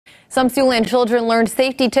Some Siouxland children learned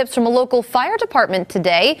safety tips from a local fire department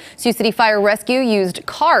today. Sioux City Fire Rescue used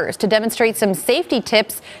cars to demonstrate some safety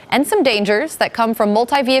tips and some dangers that come from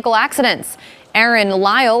multi-vehicle accidents. Aaron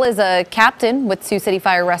Lyle is a captain with Sioux City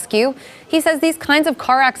Fire Rescue. He says these kinds of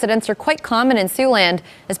car accidents are quite common in Siouxland,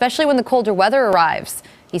 especially when the colder weather arrives.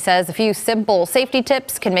 He says a few simple safety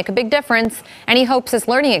tips can make a big difference, and he hopes this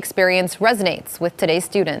learning experience resonates with today's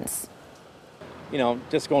students. You know,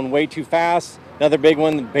 just going way too fast. Another big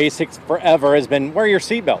one, the basics forever, has been wear your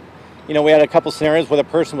seatbelt. You know, we had a couple scenarios where the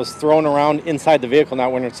person was thrown around inside the vehicle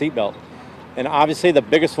not wearing their seatbelt. And obviously the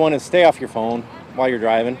biggest one is stay off your phone while you're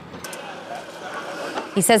driving.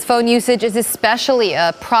 He says phone usage is especially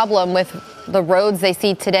a problem with the roads they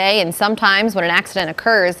see today, and sometimes when an accident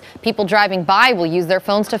occurs, people driving by will use their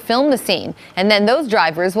phones to film the scene, and then those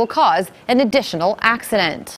drivers will cause an additional accident.